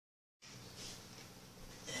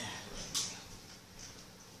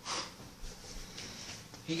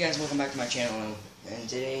Hey guys, welcome back to my channel, and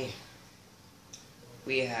today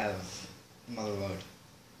we have Motherload.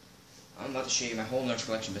 I'm about to show you my whole Nerf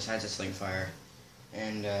collection besides the Sling Fire,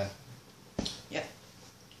 and yeah.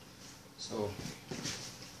 So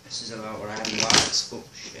this is about what I have in the box. Oh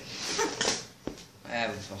shit! I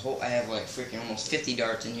have like freaking almost 50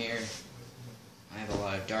 darts in here. I have a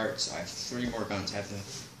lot of darts. I have 3 more guns. I have the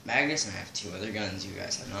Magnus, and I have 2 other guns you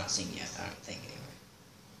guys have not seen yet. I don't think anyway.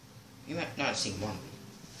 You might not have seen one.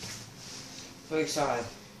 So you saw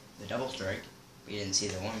the double strike, but you didn't see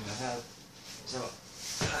the one I have. So,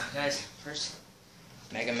 guys, first,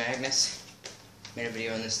 Mega Magnus. Made a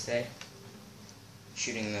video on this today,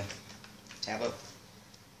 shooting the tablet,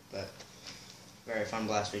 but very fun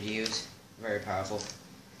blaster to use, very powerful,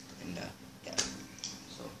 and yeah.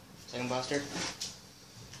 So, second blaster,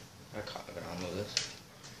 I gotta unload this.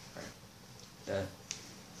 Alright,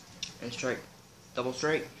 the N-Strike, double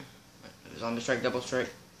strike, zombie strike, double strike.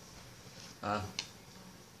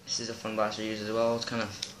 This is a fun blaster to use as well. It's kind of,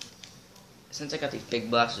 since I got these big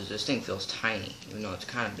blasters, this thing feels tiny, even though it's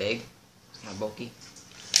kind of big. It's kind of bulky.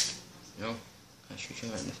 You know, I shoot you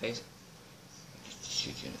right in the face. Just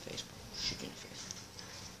shoot you in the face, bro. Shoot you in the face.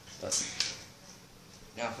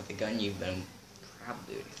 But now for the gun you've been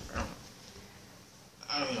probably waiting for.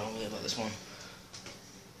 I don't know really about this one.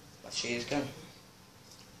 Let's show you this gun.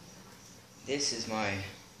 This is my.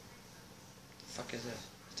 The fuck is this?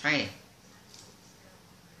 It's tiny.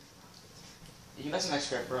 Did you mess with my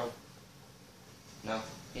script, bro? No? You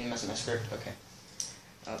didn't mess with my script? Okay.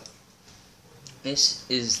 This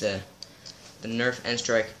is the Nerf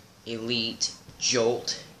N-Strike Elite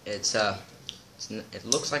Jolt. It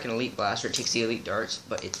looks like an Elite blaster. It takes the Elite darts,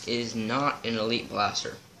 but it is not an Elite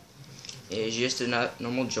blaster. It is just a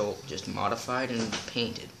normal Jolt, just modified and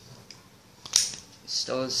painted. It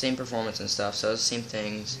still has the same performance and stuff, so the same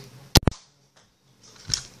things.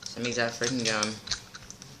 Same exact freaking gun.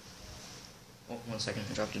 Oh, 1 second,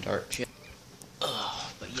 I dropped a dart. Shit.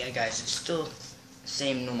 But yeah, guys, it's still the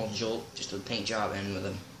same normal Jolt, just with a paint job and with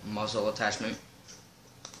a muzzle attachment.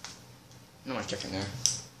 Not much different there.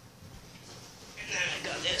 And then I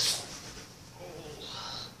got this.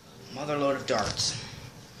 Motherload of darts.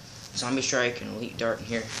 Zombie Strike and Elite Dart in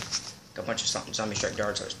here. Got a bunch of Zombie Strike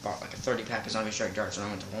darts. I just bought like a 30-pack of Zombie Strike darts when I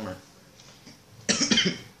went to Walmart.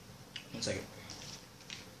 1 second.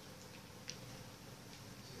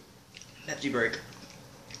 Pepsi break.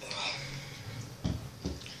 But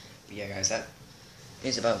yeah, guys, that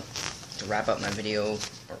is about to wrap up my videos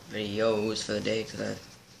for the day, because I've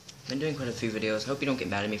been doing quite a few videos. I hope you don't get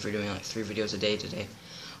mad at me for doing like 3 videos a day today.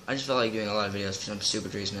 I just felt like doing a lot of videos for some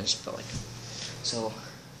stupid reason. I just felt like it. So,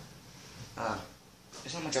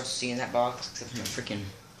 there's not much else to see in that box except for my freaking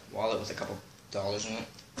wallet with a couple dollars in it.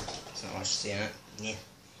 There's not much to see in it.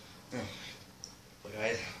 Yeah. But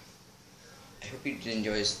guys, I hope you did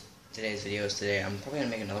enjoy today's videos today. I'm probably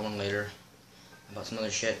gonna make another one later about some other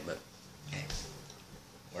shit, but hey,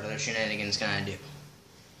 what other shenanigans can I do?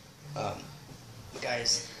 But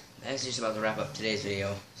guys, that's just about to wrap up today's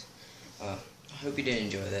video. I hope you did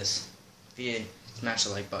enjoy this. If you did, smash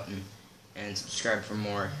the like button and subscribe for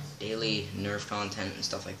more daily Nerf content and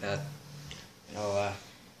stuff like that. And I'll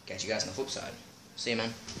catch you guys on the flip side. See you,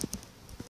 man.